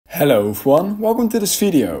Hello everyone, welcome to this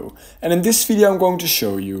video, and in this video I'm going to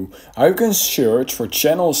show you how you can search for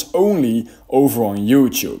channels only over on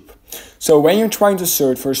YouTube. So when you're trying to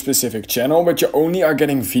search for a specific channel but you only are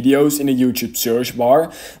getting videos in the YouTube search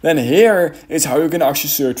bar, then here is how you can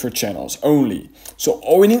actually search for channels only. So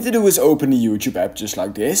all you need to do is open the YouTube app just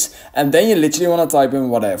like this, and then you literally want to type in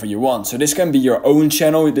whatever you want. So this can be your own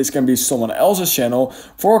channel, this can be someone else's channel.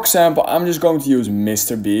 For example, I'm just going to use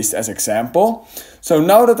Mr. Beast as example. So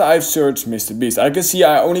now that I've searched Mr. Beast, I can see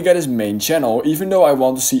I only get his main channel, even though I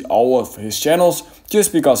want to see all of his channels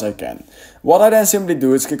just because I can. What I then simply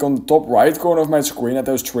do is click on the top right corner of my screen at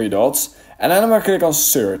those three dots, and then I'm going to click on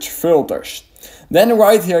search filters. Then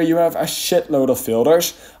right here you have a shitload of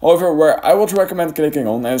filters. However, where I would recommend clicking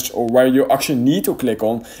on, or where you actually need to click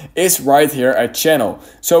on, is right here at channel.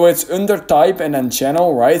 So it's under type and then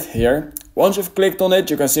channel right here. Once you've clicked on it,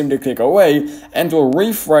 you can simply click away and it will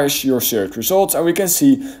refresh your search results, and we can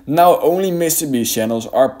see now only Mr. Beast channels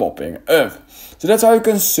are popping up. So that's how you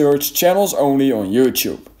can search channels only on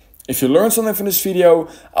YouTube. If you learned something from this video,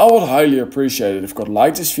 I would highly appreciate it if you could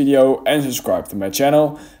like this video and subscribe to my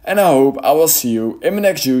channel, and I hope I will see you in my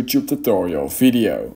next YouTube tutorial video.